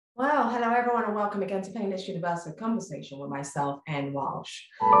Well, hello everyone and welcome again to Painless Universal Conversation with myself and Welsh.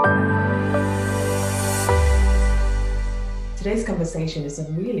 Today's conversation is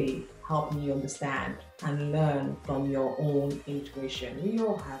really helping you understand and learn from your own intuition. We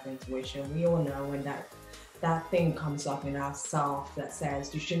all have intuition. We all know when that thing comes up in ourselves that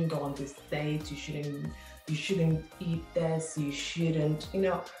says you shouldn't go on this date, you shouldn't eat this, you shouldn't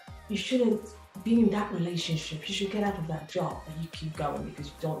be in that relationship. You should get out of that job, but you keep going because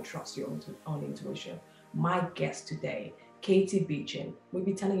you don't trust your own intuition. My guest today, Katie Beecher, will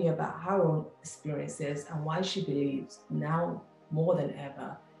be telling you about her own experiences and why she believes now more than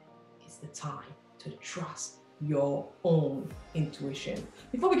ever is the time to trust your own intuition.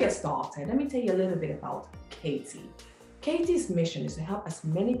 Before we get started, let me tell you a little bit about Katie. Katie's mission is to help as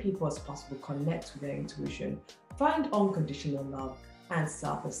many people as possible connect with their intuition, find unconditional love, and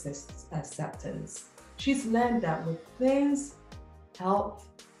self-acceptance. She's learned that with things, health,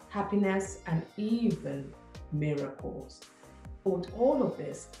 happiness, and even miracles. With all of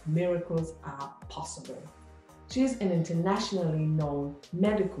this, miracles are possible. She's an internationally known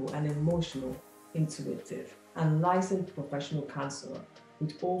medical and emotional intuitive and licensed professional counselor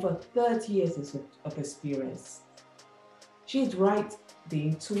with over 30 years of experience. She writes the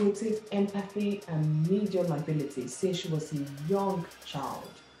intuitive empathy and medium ability since she was a young child,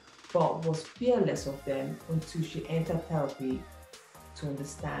 but was fearless of them until she entered therapy to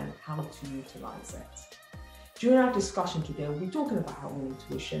understand how to utilize it. During our discussion today, we'll be talking about her own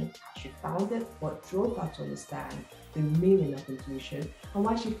intuition, how she found it, what drove her to understand the meaning of intuition, and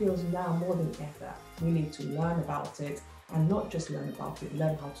why she feels now more than ever we need to learn about it, and not just learn about it,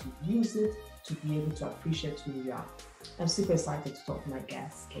 learn how to use it to be able to appreciate who we are. I'm super excited to talk to my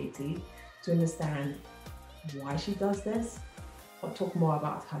guest, Katie, to understand why she does this, or talk more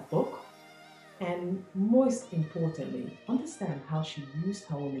about her book, and most importantly, understand how she used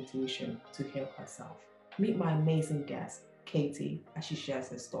her own intuition to heal herself. Meet my amazing guest, Katie, as she shares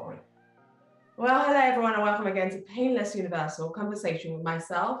her story. Well, hello everyone, and welcome again to Painless Universal Conversation with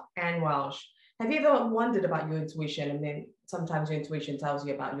myself and Welsh. Have you ever wondered about your intuition? And then sometimes your intuition tells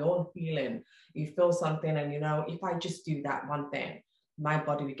you about your own feeling. You feel something and if I just do that one thing, my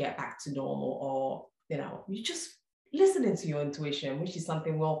body will get back to normal, or, you just listening to your intuition, which is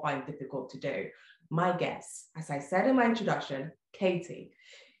something we all find difficult to do. My guest, as I said in my introduction, Katie,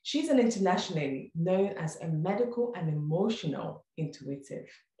 she's an internationally known as a medical and emotional intuitive.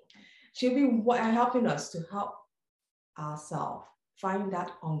 She'll be helping us to help ourselves find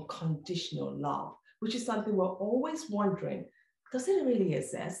that unconditional love, which is something we're always wondering, does it really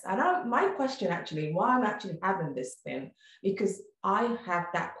exist? And my question actually, why I'm actually having this thing, because I have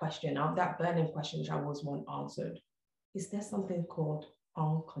that question, that burning question which I always want answered. Is there something called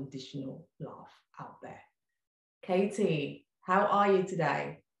unconditional love out there? Katie, how are you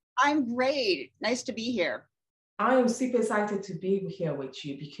today? I'm great. Nice to be here. I am super excited to be here with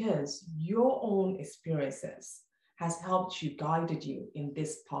you because your own experiences has helped you, guided you in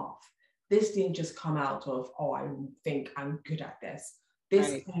this path. This didn't just come out of, oh, I think I'm good at this.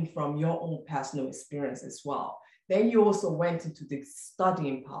 This came from your own personal experience as well. Then you also went into the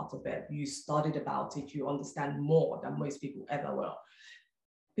studying part of it. You studied about it. You understand more than most people ever will.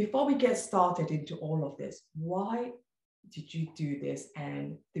 Before we get started into all of this, why did you do this?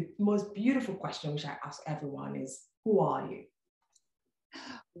 And the most beautiful question which I ask everyone is, who are you?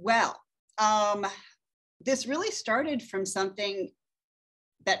 Well, this really started from something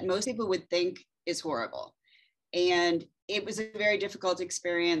that most people would think is horrible. And it was a very difficult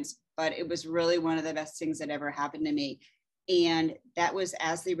experience, but it was really one of the best things that ever happened to me. And that was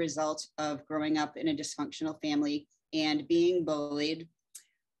as the result of growing up in a dysfunctional family and being bullied.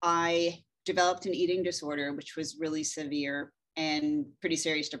 I developed an eating disorder, which was really severe and pretty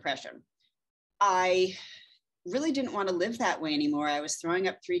serious depression. I really didn't want to live that way anymore. I was throwing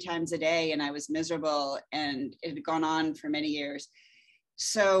up 3 times a day and I was miserable, and it had gone on for many years.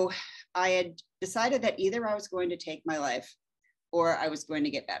 So I had decided that either I was going to take my life or I was going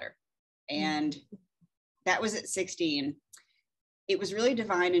to get better. And that was at 16. It was really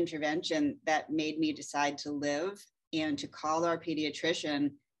divine intervention that made me decide to live and to call our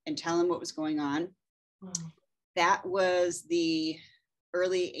pediatrician and tell him what was going on. Wow. That was the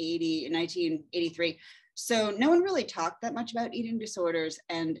early 1983. So no one really talked that much about eating disorders.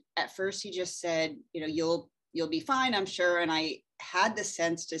 And at first he just said, you'll be fine, I'm sure. And I had the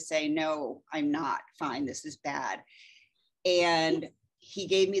sense to say, no, I'm not fine. This is bad. And he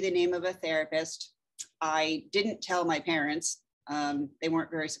gave me the name of a therapist. I didn't tell my parents. They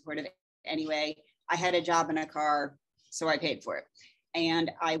weren't very supportive anyway. I had a job and a car, so I paid for it.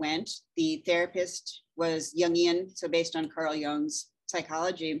 And I went. The therapist was Jungian, so based on Carl Jung's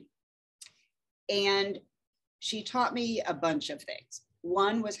psychology. And she taught me a bunch of things.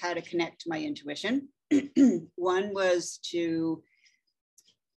 One was how to connect to my intuition. One was to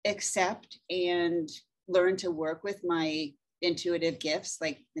accept and learn to work with my intuitive gifts,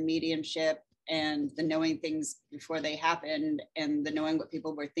 like the mediumship and the knowing things before they happened, and the knowing what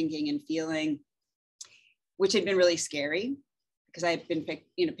people were thinking and feeling, which had been really scary because I had been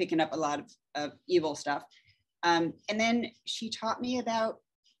picking up a lot of evil stuff. And then she taught me about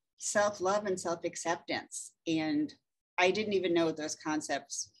self-love and self-acceptance. And I didn't even know what those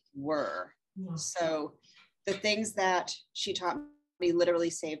concepts were. Yeah. So the things that she taught me literally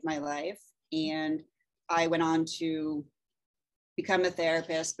saved my life. And I went on to become a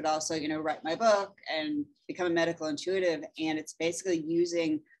therapist, but also, write my book and become a medical intuitive. And it's basically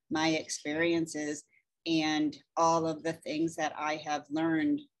using my experiences and all of the things that I have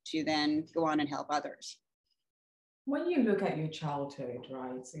learned to then go on and help others. When you look at your childhood,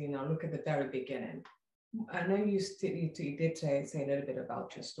 right? So, look at the very beginning. I know you did say a little bit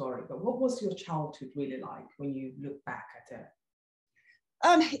about your story, but what was your childhood really like when you look back at it?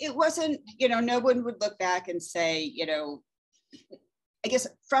 It wasn't, no one would look back and say, I guess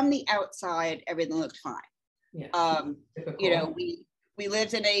from the outside, everything looked fine. Yeah. We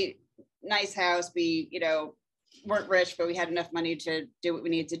lived in a nice house. We, weren't rich, but we had enough money to do what we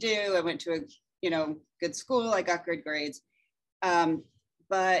needed to do. I went to a, good school. I got good grades.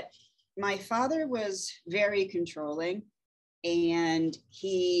 But my father was very controlling, and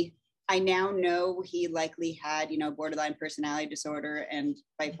I now know he likely had, borderline personality disorder and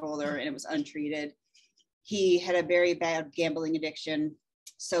bipolar, and it was untreated. He had a very bad gambling addiction,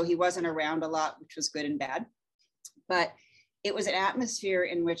 so he wasn't around a lot, which was good and bad. But it was an atmosphere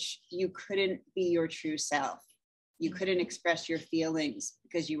in which you couldn't be your true self. You couldn't express your feelings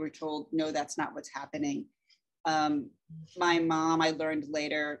because you were told, no, that's not what's happening. My mom, I learned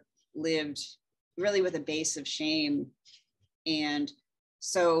later, lived really with a base of shame. And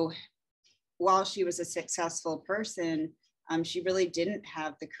so while she was a successful person, she really didn't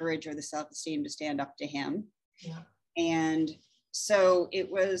have the courage or the self-esteem to stand up to him. Yeah. And so it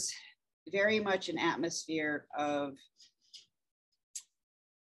was very much an atmosphere of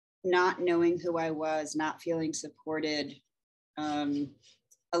not knowing who I was, not feeling supported,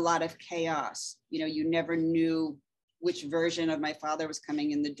 a lot of chaos. You never knew which version of my father was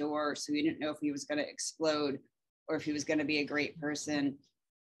coming in the door. So you didn't know if he was going to explode or if he was going to be a great person.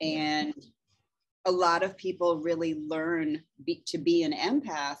 And a lot of people really learn to be an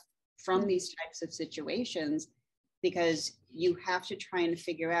empath from these types of situations, because you have to try and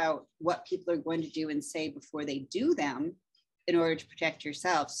figure out what people are going to do and say before they do them in order to protect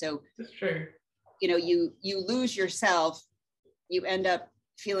yourself. So that's true. You lose yourself, you end up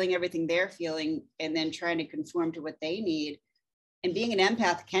feeling everything they're feeling and then trying to conform to what they need. And being an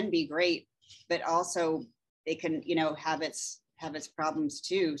empath can be great, but also it can, have its problems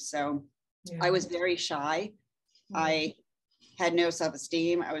too. So yeah. I was very shy. I had no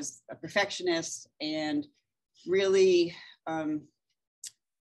self-esteem. I was a perfectionist and really,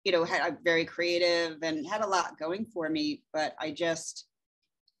 had very creative and had a lot going for me, but I just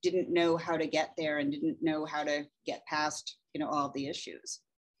didn't know how to get there and didn't know how to get past, all of the issues.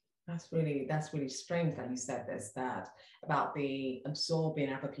 That's really strange that you said that about the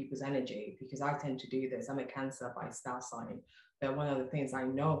absorbing other people's energy, because I tend to do this. I'm a Cancer by star sign. But one of the things I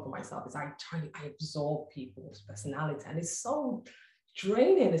know for myself is I absorb people's personality, and it's so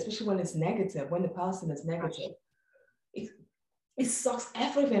draining, especially when it's negative. When the person is negative, it sucks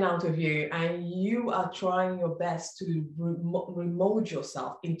everything out of you, and you are trying your best to remold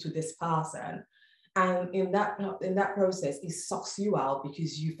yourself into this person. And in that process, it sucks you out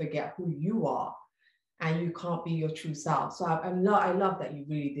because you forget who you are and you can't be your true self. So I love that you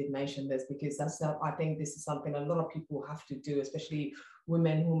really did mention this, because I think this is something a lot of people have to do, especially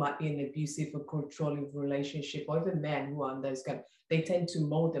women who might be in an abusive or controlling relationship, or even men who are in those they tend to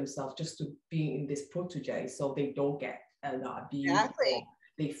mold themselves just to be in this protege so they don't get abused. Exactly.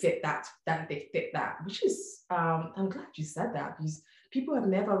 They fit that, which is, I'm glad you said that, because people have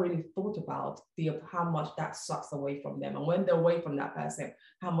never really thought about how much that sucks away from them. And when they're away from that person,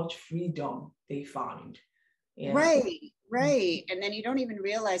 how much freedom they find. Yeah. Right. And then you don't even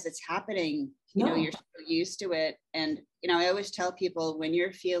realize it's happening. You're so used to it. And, I always tell people, when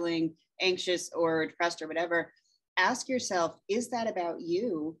you're feeling anxious or depressed or whatever, ask yourself, is that about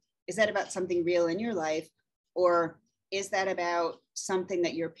you? Is that about something real in your life? Or is that about something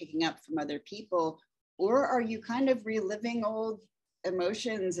that you're picking up from other people? Or are you kind of reliving old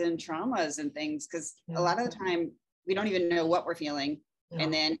emotions and traumas and things? Because a lot of the time we don't even know what we're feeling.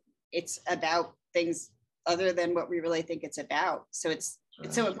 And then it's about things other than what we really think it's about. So it's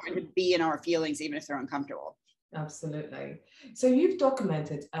so important to be in our feelings, even if they're uncomfortable. Absolutely. So you've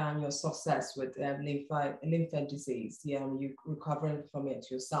documented your success with lymph disease. Yeah, you recovering from it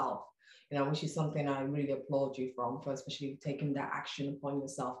yourself. Which is something I really applaud you for especially taking that action upon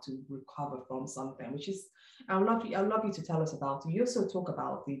yourself to recover from something, which is, I'd love you to tell us about. You also talk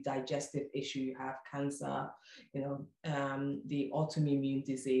about the digestive issue you have, cancer, the autoimmune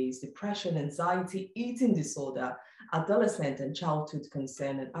disease, depression, anxiety, eating disorder, adolescent and childhood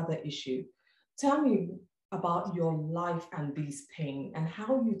concern, and other issues. Tell me about your life and this pain and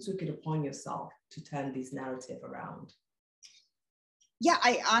how you took it upon yourself to turn this narrative around. Yeah,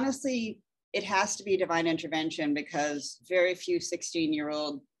 I honestly, it has to be divine intervention, because very few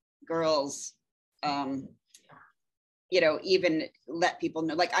 16-year-old girls, even let people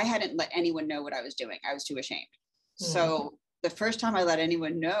know. Like, I hadn't let anyone know what I was doing. I was too ashamed. So the first time I let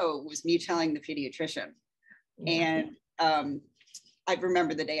anyone know was me telling the pediatrician. And I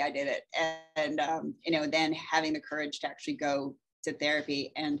remember the day I did it, and then having the courage to actually go to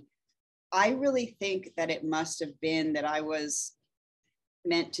therapy. And I really think that it must have been that I was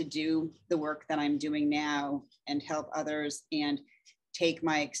meant to do the work that I'm doing now and help others and take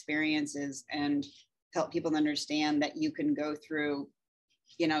my experiences and help people understand that you can go through,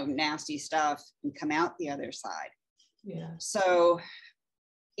 nasty stuff and come out the other side. Yeah. So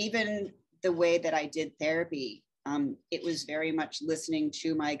even the way that I did therapy, it was very much listening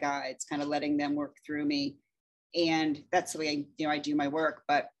to my guides, kind of letting them work through me. And that's the way I do my work.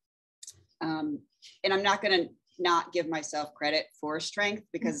 But, and I'm not going to not give myself credit for strength,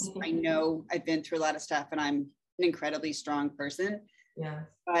 because I know I've been through a lot of stuff and I'm an incredibly strong person. Yeah.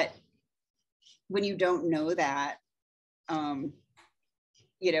 But when you don't know that,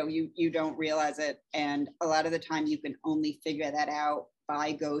 you don't realize it. And a lot of the time you can only figure that out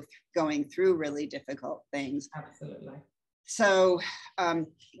by going through really difficult things. Absolutely. So,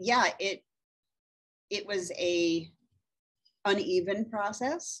 it was a uneven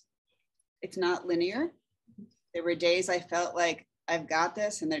process. It's not linear. There were days I felt like I've got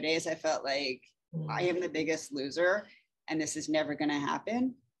this, and there are days I felt like I am the biggest loser and this is never going to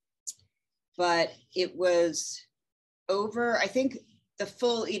happen. But it was over, I think, the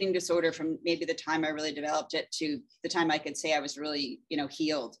full eating disorder, from maybe the time I really developed it to the time I could say I was really,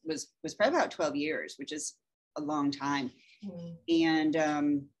 healed, was probably about 12 years, which is a long time. And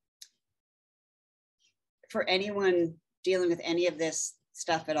for anyone dealing with any of this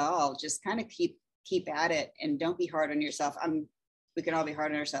stuff at all, just kind of keep at it and don't be hard on yourself. We can all be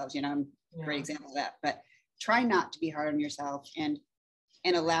hard on ourselves, I'm a great example of that, but try not to be hard on yourself and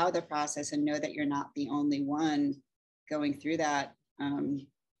allow the process and know that you're not the only one going through that. And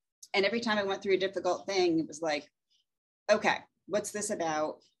every time I went through a difficult thing, it was like, okay, what's this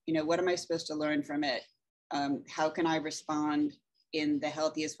about? What am I supposed to learn from it? How can I respond in the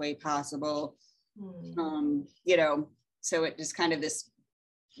healthiest way possible? So it just kind of this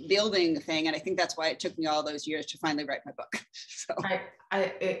building thing. And I think that's why it took me all those years to finally write my book. So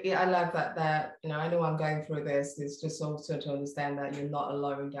I love that, I know I'm going through this. It's just also to understand that you're not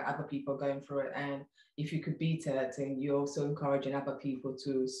alone. There are other people going through it. And if you could beat it, and you're also encouraging other people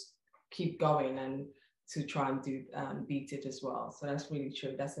to keep going and to try and beat it as well. So that's really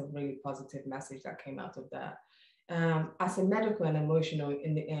true. That's a really positive message that came out of that. As a medical and emotional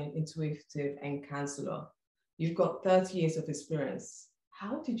intuitive and counselor, you've got 30 years of experience.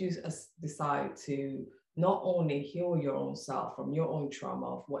 How did you decide to not only heal your own self from your own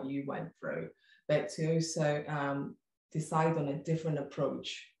trauma of what you went through, but to also decide on a different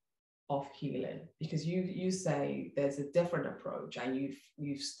approach of healing? Because you say there's a different approach, and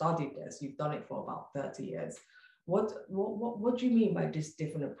you've studied this, you've done it for about 30 years. What do you mean by this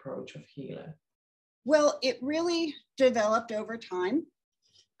different approach of healing? Well, it really developed over time.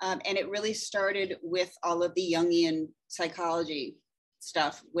 And it really started with all of the Jungian psychology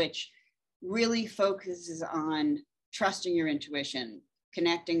stuff, which really focuses on trusting your intuition,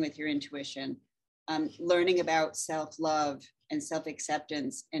 connecting with your intuition, learning about self-love and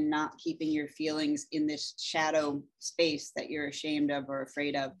self-acceptance, and not keeping your feelings in this shadow space that you're ashamed of or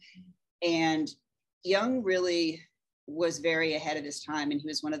afraid of. And Jung really was very ahead of his time, and he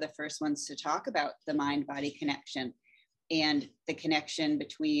was one of the first ones to talk about the mind-body connection and the connection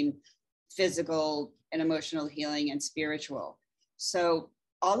between physical and emotional healing and spiritual. So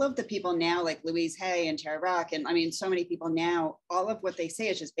all of the people now, like Louise Hay and Tara Rock, and I mean, so many people now, all of what they say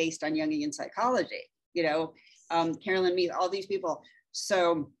is just based on Jungian psychology, Carolyn Mead, all these people.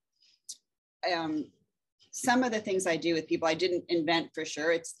 So some of the things I do with people, I didn't invent for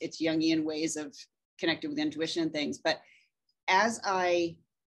sure. It's Jungian ways of connecting with intuition and things. But as I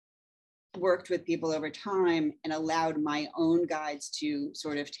worked with people over time and allowed my own guides to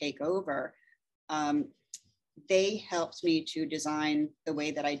sort of take over, they helped me to design the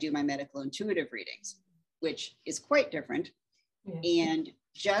way that I do my medical intuitive readings, which is quite different. Yeah. And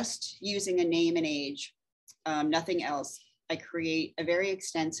just using a name and age, nothing else, I create a very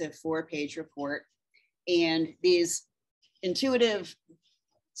extensive 4-page report. And these intuitive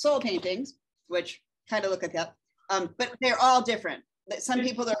soul paintings, which kind of look like that, but they're all different. Some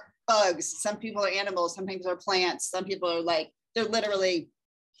people are bugs, some people are animals, some people are plants, some people are like, they're literally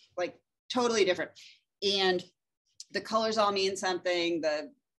like totally different. And the colors all mean something,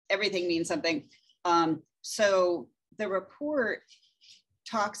 everything means something. So the report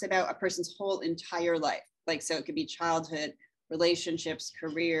talks about a person's whole entire life. Like, so it could be childhood, relationships,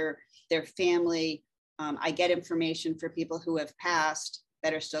 career, their family. I get information for people who have passed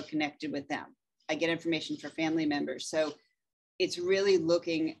that are still connected with them. I get information for family members. So it's really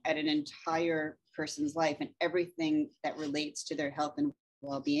looking at an entire person's life and everything that relates to their health and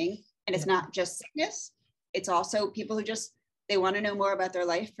well-being. And it's not just sickness. It's also people who just, they want to know more about their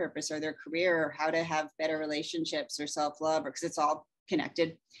life purpose or their career or how to have better relationships or self-love, or because it's all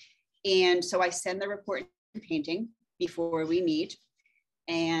connected. And so I send the report and painting before we meet.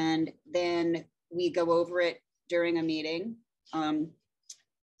 And then we go over it during a meeting,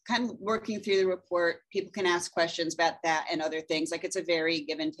 kind of working through the report. People can ask questions about that and other things. Like, it's a very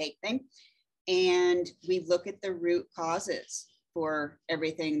give and take thing. And we look at the root causes for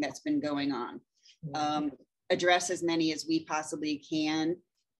everything that's been going on. Address as many as we possibly can.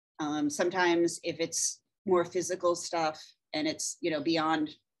 Sometimes if it's more physical stuff and it's, beyond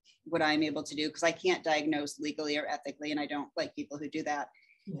what I'm able to do, because I can't diagnose legally or ethically, and I don't like people who do that.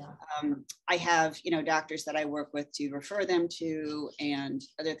 Yeah. I have, doctors that I work with to refer them to and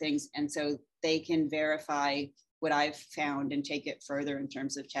other things. And so they can verify what I've found and take it further in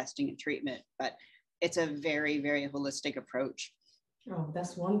terms of testing and treatment. But it's a very, very holistic approach. Oh,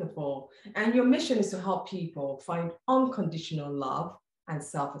 that's wonderful. And your mission is to help people find unconditional love and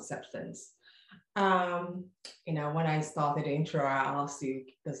self-acceptance. When I started the intro, I asked you,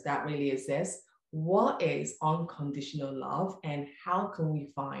 does that really exist? What is unconditional love and how can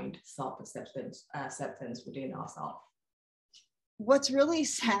we find self-acceptance within ourselves? What's really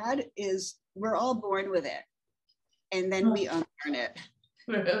sad is we're all born with it and then we unlearn it.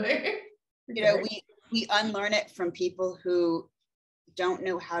 Really? We unlearn it from people who don't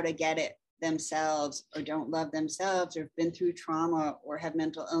know how to get it themselves or don't love themselves or have been through trauma or have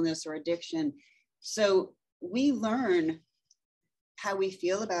mental illness or addiction. So we learn how we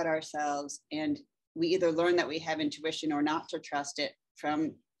feel about ourselves, and we either learn that we have intuition or not to trust it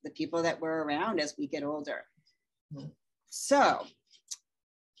from the people that we're around as we get older. Mm-hmm. So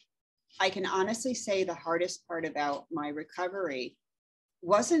I can honestly say the hardest part about my recovery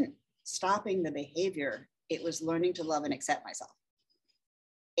wasn't stopping the behavior. It was learning to love and accept myself.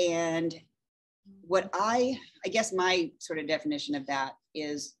 And what I guess my sort of definition of that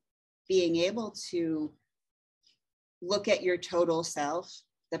is being able to look at your total self,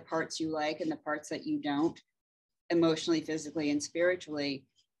 the parts you like and the parts that you don't, emotionally, physically, and spiritually,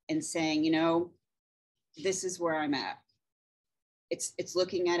 and saying, this is where I'm at. It's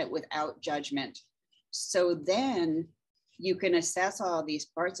looking at it without judgment. So then you can assess all these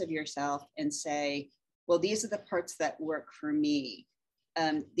parts of yourself and say, well, these are the parts that work for me.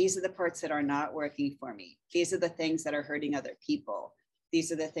 These are the parts that are not working for me. These are the things that are hurting other people.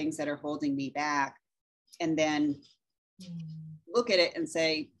 These are the things that are holding me back. And then look at it and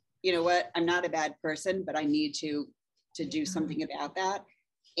say, you know what, I'm not a bad person, but I need to do something about that.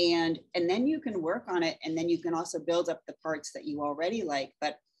 And then you can work on it. And then you can also build up the parts that you already like,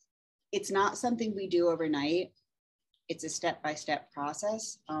 but it's not something we do overnight. It's a step-by-step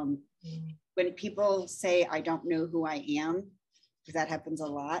process. When people say, I don't know who I am, because that happens a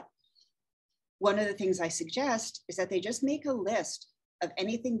lot, one of the things I suggest is that they just make a list of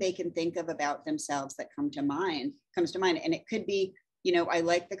anything they can think of about themselves that comes to mind. And it could be, I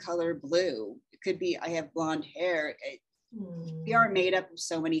like the color blue. It could be, I have blonde hair. We are made up of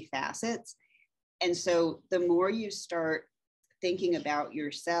so many facets. And so the more you start thinking about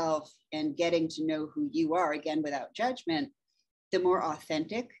yourself and getting to know who you are, again, without judgment, the more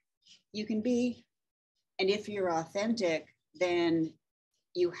authentic you can be. And if you're authentic, then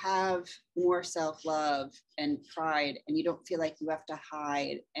you have more self-love and pride, and you don't feel like you have to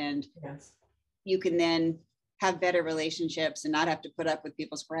hide. And yes, you can then have better relationships and not have to put up with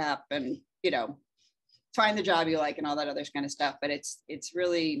people's crap and, find the job you like and all that other kind of stuff. But it's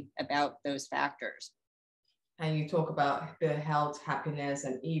really about those factors. And you talk about the health, happiness,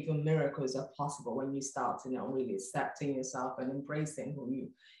 and even miracles are possible when you start, really accepting yourself and embracing who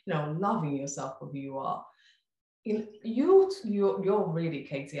loving yourself for who you are. You're really,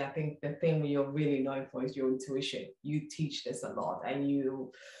 Katie, I think the thing you're really known for is your intuition. You teach this a lot, and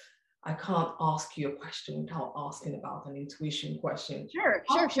I can't ask you a question without asking about an intuition question. Sure.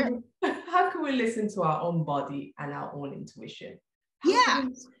 How can we listen to our own body and our own intuition? Yeah.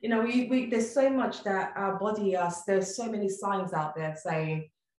 There's so much that our body there's so many signs out there saying,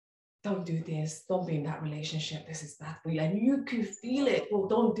 don't do this, don't be in that relationship, this is bad for you. And you can feel it. Well,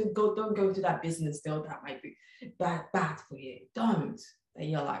 don't go to that business deal, that might be bad for you. Don't.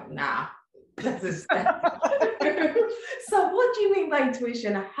 And you're like, nah, this is bad. So what do you mean by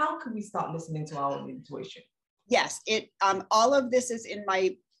intuition? How can we start listening to our own intuition? Yes, all of this is in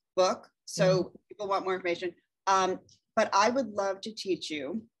my book, so people want more information. But I would love to teach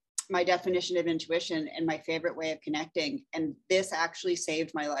you my definition of intuition and my favorite way of connecting. And this actually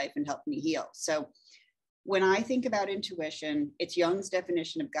saved my life and helped me heal. So when I think about intuition, it's Jung's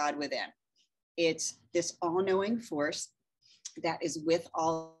definition of God within. It's this all-knowing force that is with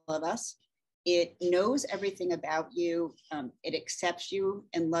all of us. It knows everything about you. It accepts you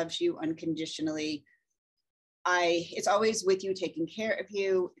and loves you unconditionally. It's always with you, taking care of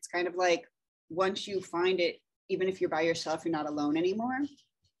you. It's kind of like once you find it, even if you're by yourself, you're not alone anymore.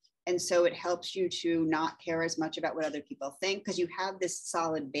 And so it helps you to not care as much about what other people think because you have this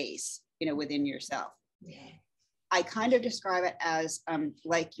solid base, within yourself. Yeah. I kind of describe it as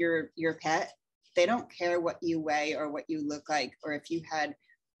like your pet. They don't care what you weigh or what you look like, or if you had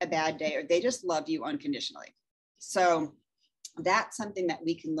a bad day, or they just love you unconditionally. So that's something that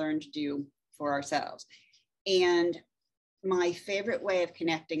we can learn to do for ourselves. And my favorite way of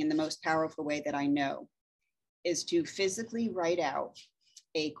connecting, and the most powerful way that I know, is to physically write out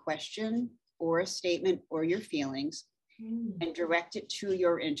a question or a statement or your feelings and direct it to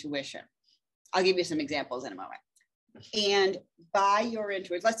your intuition. I'll give you some examples in a moment. And by your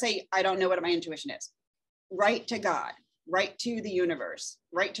intuition, let's say I don't know what my intuition is. Write to God, write to the universe,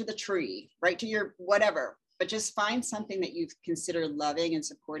 write to the tree, write to your whatever, but just find something that you consider loving and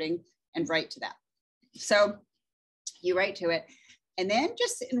supporting and write to that. So you write to it and then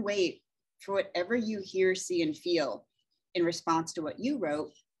just sit and wait for whatever you hear, see, and feel in response to what you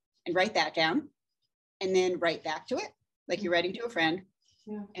wrote, and write that down, and then write back to it like you're writing to a friend,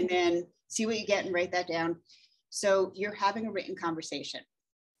 and then see what you get and write that down. So you're having a written conversation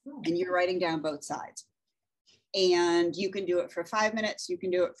and you're writing down both sides. And you can do it for 5 minutes, you can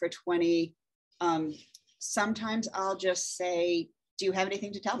do it for 20. Sometimes I'll just say, do you have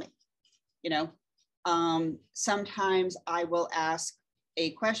anything to tell me? Sometimes I will ask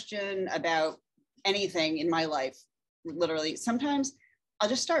a question about anything in my life, literally. Sometimes I'll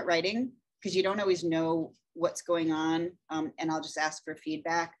just start writing because you don't always know what's going on, and I'll just ask for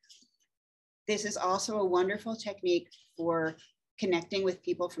feedback. This is also a wonderful technique for connecting with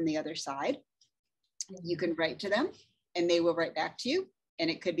people from the other side. You can write to them and they will write back to you, and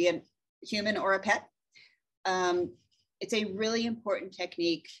it could be a human or a pet. It's a really important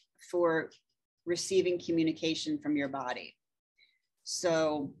technique for receiving communication from your body.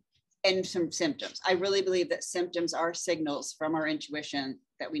 So, and some symptoms. I really believe that symptoms are signals from our intuition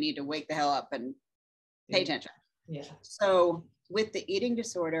that we need to wake the hell up and pay attention. Yeah. So with the eating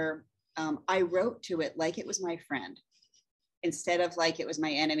disorder, I wrote to it like it was my friend instead of like it was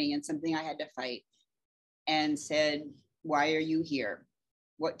my enemy and something I had to fight, and said, why are you here?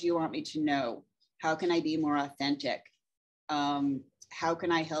 What do you want me to know? How can I be more authentic? How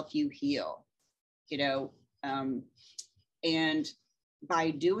can I help you heal? And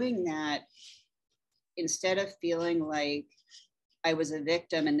by doing that, instead of feeling like I was a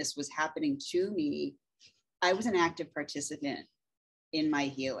victim and this was happening to me, I was an active participant in my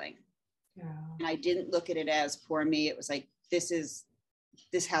healing. Yeah. And I didn't look at it as poor me. It was like, this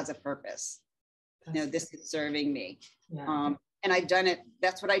has a purpose. This is serving me. Yeah. And I've done it.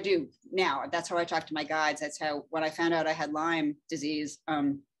 That's what I do now. That's how I talk to my guides. That's how, when I found out I had Lyme disease,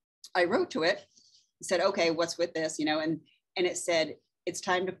 I wrote to it, said, okay, what's with this? And it said, it's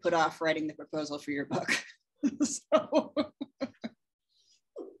time to put off writing the proposal for your book. So.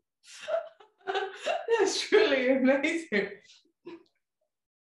 That's truly amazing.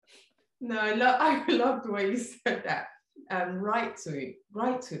 No, I love the way you said that. Write to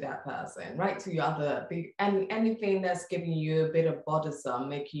that person, write to your other, and anything that's giving you a bit of bothersome,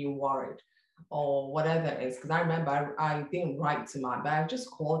 making you worried, or whatever it is. Because I remember I didn't write to mine, but I just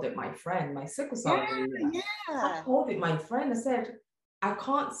called it my friend, my sickle cell anemia. Yeah. I called it my friend. I said, I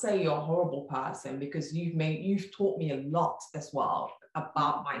can't say you're a horrible person because you've taught me a lot as well.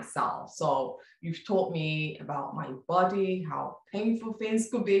 about myself. So you've taught me about my body, how painful things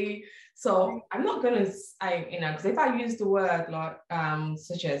could be. So I'm not gonna, because if I use the word like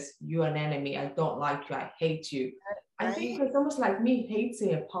such as you're an enemy, I don't like you, I hate you. I think Right. it's almost like me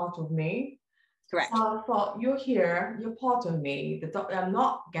hating a part of me. So Correct. I thought, you're here, you're part of me. I'm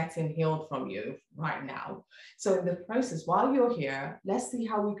not getting healed from you right now. So in the process, while you're here, let's see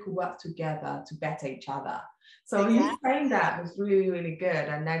how we could work together to better each other. So you Exactly. saying that was really, really good.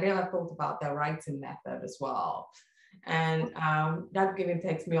 And I never thought about the writing method as well. And that even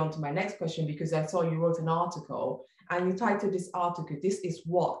takes me on to my next question, because I saw you wrote an article and you titled this article, "This is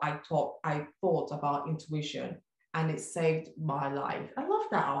what I thought about intuition, and it saved my life." I love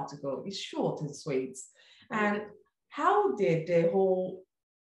that article. It's short and sweet. And how did the whole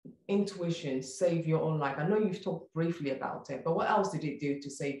intuition save your own life? I know you've talked briefly about it, but what else did it do to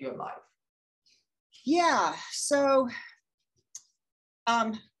save your life? Yeah. So,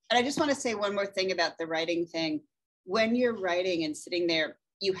 and I just want to say one more thing about the writing thing. When you're writing and sitting there,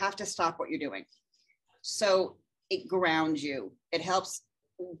 you have to stop what you're doing. So it grounds you. It helps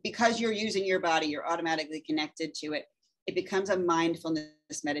because you're using your body, you're automatically connected to it. It becomes a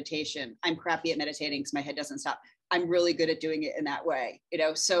mindfulness meditation. I'm crappy at meditating because my head doesn't stop. I'm really good at doing it in that way,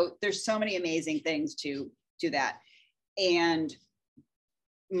 so there's so many amazing things to that. And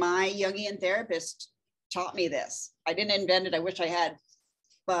my Jungian therapist taught me this. I didn't invent it. I wish I had,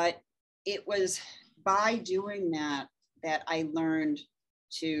 but it was by doing that I learned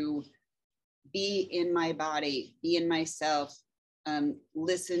to be in my body, be in myself,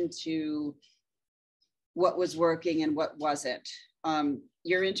 listen to what was working and what wasn't.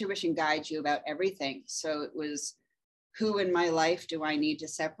 Your intuition guides you about everything. So it was, who in my life do I need to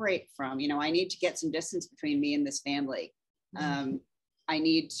separate from? I need to get some distance between me and this family. I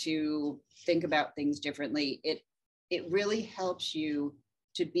need to think about things differently. It really helps you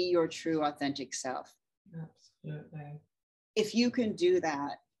to be your true, authentic self. Absolutely. If you can do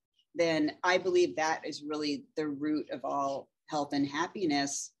that, then I believe that is really the root of all health and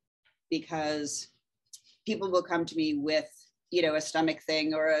happiness, because people will come to me with, a stomach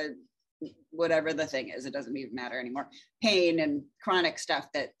thing or a whatever the thing is. It doesn't even matter anymore. Pain and chronic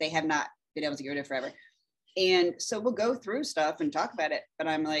stuff that they have not been able to get rid of forever. And so we'll go through stuff and talk about it. But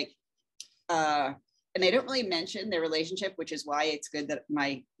I'm like, and they don't really mention their relationship, which is why it's good that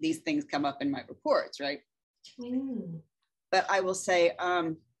these things come up in my reports, right? But I will say,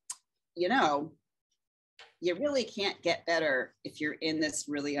 you really can't get better if you're in this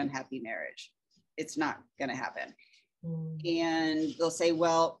really unhappy marriage. It's not going to happen. And they'll say,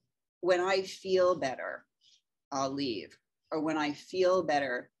 well, when I feel better, I'll leave. Or when I feel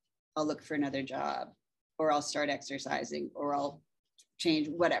better, I'll look for another job, or I'll start exercising, or I'll change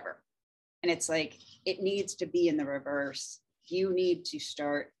whatever. And it's like, it needs to be in the reverse. You need to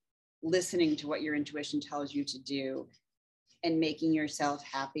start listening to what your intuition tells you to do, and making yourself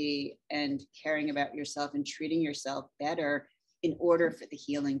happy and caring about yourself and treating yourself better in order for the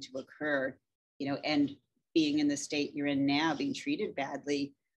healing to occur, and being in the state you're in now, being treated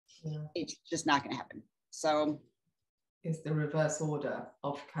badly, it's just not going to happen. So it's the reverse order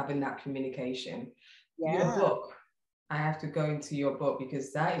of having that communication. Yeah. Your book, I have to go into your book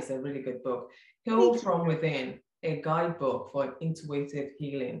because that is a really good book. Heal from Within, a guidebook for intuitive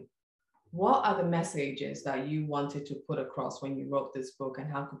healing. What are the messages that you wanted to put across when you wrote this book,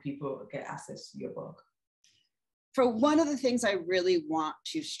 and how can people get access to your book? For one of the things I really want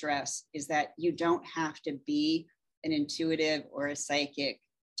to stress is that you don't have to be an intuitive or a psychic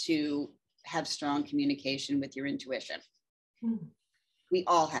to have strong communication with your intuition. We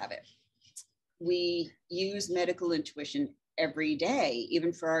all have it. We use medical intuition every day,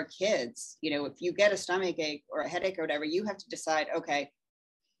 even for our kids. If you get a stomach ache or a headache or whatever, you have to decide, okay,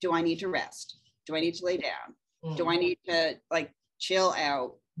 do I need to rest? Do I need to lay down? Do I need to chill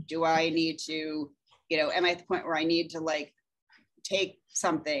out? Do I need to, am I at the point where I need to take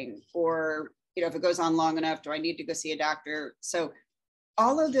something? Or, if it goes on long enough, do I need to go see a doctor? So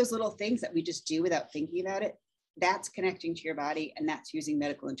all of those little things that we just do without thinking about it, that's connecting to your body, and that's using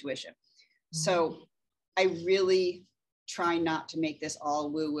medical intuition. So I really try not to make this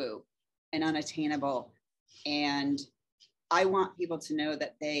all woo-woo and unattainable. And I want people to know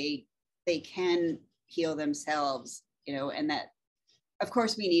that they can heal themselves, and that, of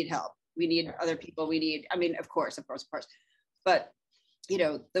course, we need help. We need other people. Of course. But,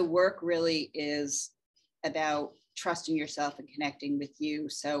 the work really is about trusting yourself and connecting with you.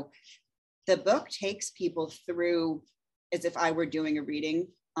 So the book takes people through as if I were doing a reading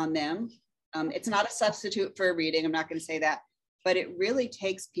on them. It's not a substitute for a reading. I'm not going to say that, but it really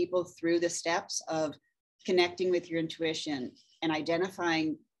takes people through the steps of connecting with your intuition and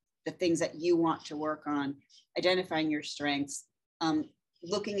identifying the things that you want to work on, identifying your strengths,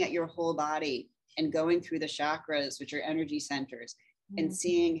 looking at your whole body and going through the chakras, which are energy centers, and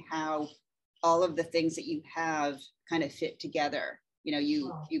seeing how all of the things that you have kind of fit together. You know,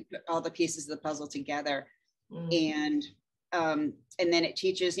 you put all the pieces of the puzzle together, and then it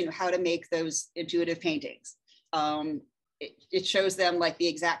teaches, you know, how to make those intuitive paintings. It shows them like the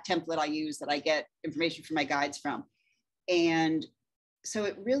exact template I use that I get information from my guides from. And so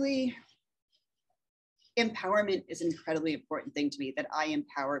it really, empowerment is an incredibly important thing to me, that I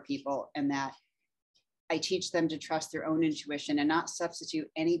empower people and that I teach them to trust their own intuition and not substitute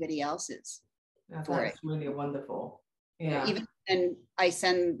anybody else's for it. That's really wonderful. Yeah. Even, and I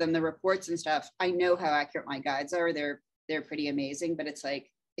send them the reports and stuff. I know how accurate my guides are. They're pretty amazing, but it's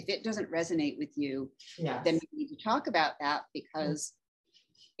like, if it doesn't resonate with you, then we need to talk about that, because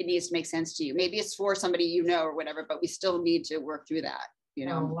it needs to make sense to you. Maybe it's for somebody you know or whatever, but we still need to work through that, you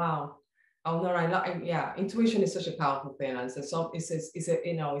know? Oh, wow. Oh no, intuition is such a powerful thing, and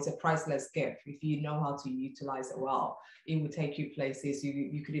it's a priceless gift. If you know how to utilize it well, it will take you places.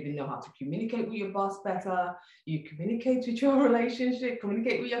 You could even know how to communicate with your boss better. You communicate with your relationship,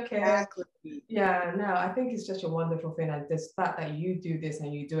 communicate with your kids. Exactly. Yeah, no, I think it's such a wonderful thing, and the fact that you do this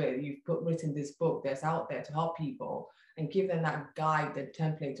and you do it, written this book that's out there to help people and give them that guide, the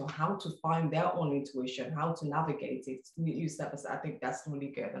template on how to find their own intuition, how to navigate it. You step aside. I think that's really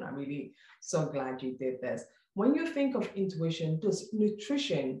good, and I'm really so glad you did this. When you think of intuition, does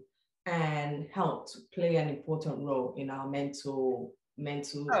nutrition and health play an important role in our mental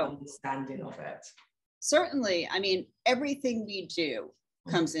understanding of it? Certainly. I mean, everything we do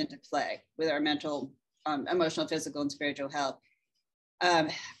comes into play with our mental, emotional, physical, and spiritual health.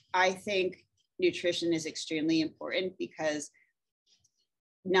 I think nutrition is extremely important, because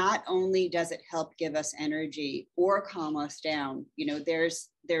not only does it help give us energy or calm us down, you know, there's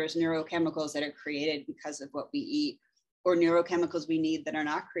neurochemicals that are created because of what we eat, or neurochemicals we need that are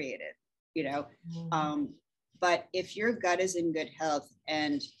not created, you know. But if your gut is in good health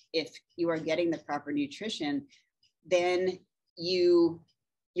and if you are getting the proper nutrition, then your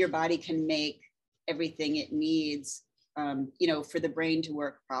body can make everything it needs, you know, for the brain to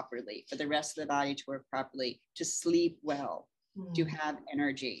work properly, for the rest of the body to work properly, to sleep well, to have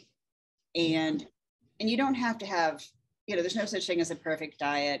energy. And you don't have to have, you know, there's no such thing as a perfect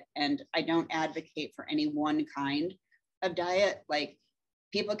diet. And I don't advocate for any one kind of diet. Like,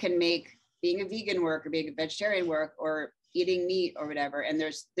 people can make being a vegan work or being a vegetarian work or eating meat or whatever. And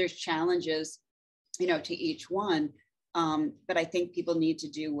there's challenges, you know, to each one. But I think people need to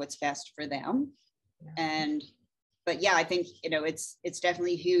do what's best for them. But yeah, I think, you know, it's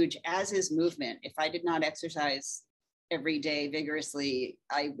definitely huge, as is movement. If I did not exercise every day vigorously,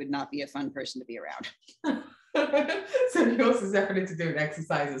 I would not be a fun person to be around. So yours is definitely to do with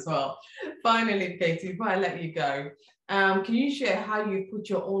exercise as well. Finally, Katie, before I let you go, can you share how you put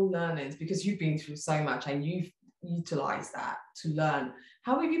your own learnings, because you've been through so much and you've utilized that to learn.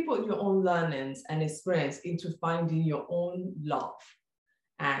 How have you put your own learnings and experience into finding your own love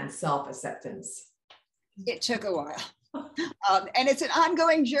and self-acceptance? It took a while. And it's an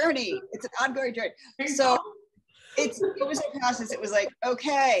ongoing journey. So it was a process. It was like,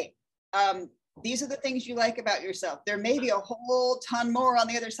 okay, these are the things you like about yourself. There may be a whole ton more on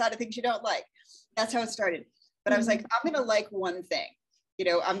the other side of things you don't like. That's how it started. But I was like, I'm going to like one thing. You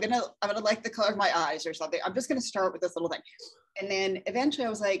know, I'm going to like the color of my eyes or something. I'm just going to start with this little thing. And then eventually I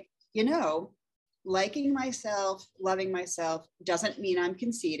was like, you know, liking myself, loving myself doesn't mean I'm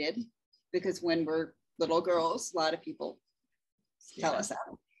conceited, because when we're little girls, a lot of people tell us that.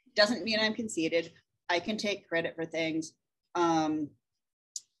 Doesn't mean I'm conceited. I can take credit for things. I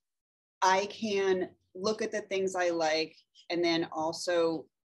can look at the things I like, and then also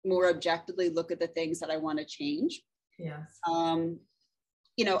more objectively look at the things that I want to change. Yes.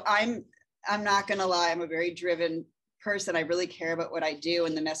 You know, I'm not going to lie. I'm a very driven person. I really care about what I do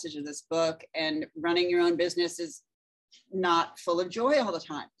and the message of this book. And running your own business is not full of joy all the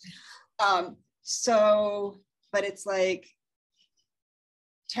time. But it's like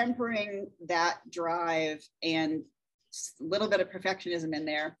tempering that drive and a little bit of perfectionism in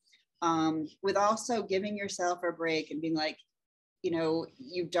there, with also giving yourself a break and being like, you know,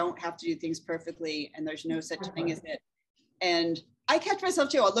 you don't have to do things perfectly, and there's no such thing as it. And I catch myself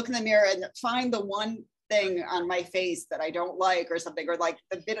too. I'll look in the mirror and find the one thing on my face that I don't like or something, or like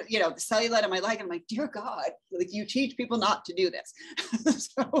the bit of, you know, the cellulite on my leg. And I'm like, dear God, like, you teach people not to do this.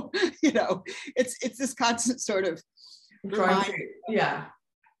 So, you know, it's this constant sort of reminder. Yeah.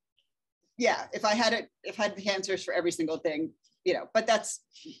 If I had the answers for every single thing, you know, but that's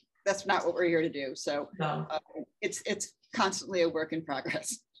that's not what we're here to do. So No. It's constantly a work in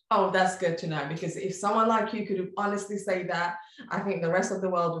progress. Oh, that's good to know, because if someone like you could honestly say that, I think the rest of the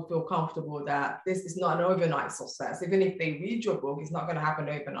world would feel comfortable that this is not an overnight success. Even if they read your book, it's not going to happen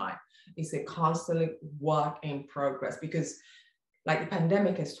overnight. It's a constant work in progress, because like the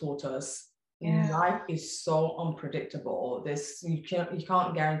pandemic has taught us, life is so unpredictable. This you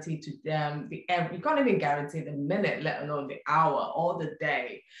can't guarantee to them you can't even guarantee the minute, let alone the hour or the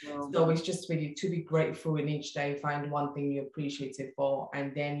day. So it's just really to be grateful in each day, find one thing you're appreciative for,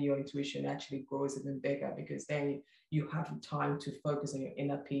 and then your intuition actually grows even bigger, because then you have time to focus on your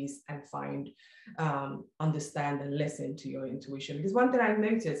inner peace and find understand and listen to your intuition. Because one thing I've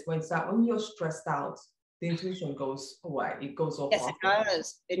noticed when you're stressed out, the intuition goes away. It goes off. Yes, it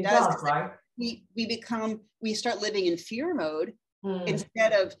does. It does, right? We start living in fear mode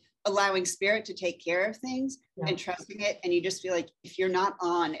instead of allowing spirit to take care of things and trusting it. And you just feel like if you're not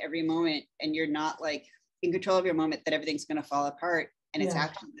on every moment and you're not like in control of your moment, that everything's going to fall apart. And it's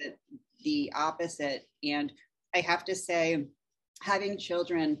actually the opposite. And I have to say, having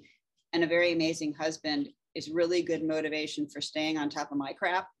children and a very amazing husband is really good motivation for staying on top of my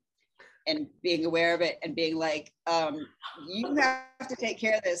crap and being aware of it and being like, you have to take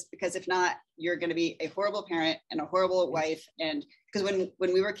care of this, because if not, you're going to be a horrible parent and a horrible wife. And because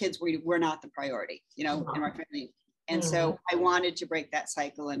when we were kids, we were not the priority, in our family. And so I wanted to break that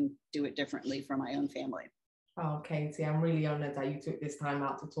cycle and do it differently for my own family. Oh, Katie, I'm really honored that you took this time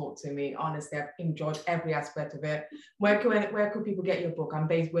out to talk to me. Honestly, I've enjoyed every aspect of it. Where could people get your book?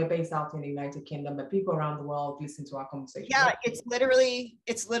 We're based out in the United Kingdom, but people around the world listen to our conversation. Yeah, it's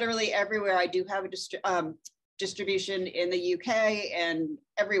literally everywhere. I do have a distribution in the UK and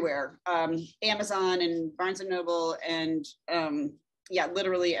everywhere. Amazon and Barnes and Noble and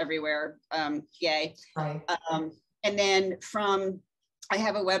literally everywhere. Yay. Right. And then I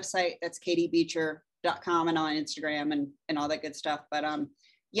have a website that's katiebeecher.com and on Instagram and all that good stuff. But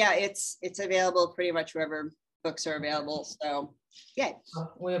it's available pretty much wherever books are available. So yeah.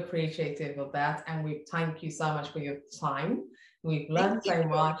 We're appreciative of that. And we thank you so much for your time. We've learned so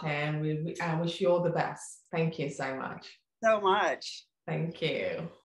much, and we wish you all the best. Thank you so much. So much. Thank you.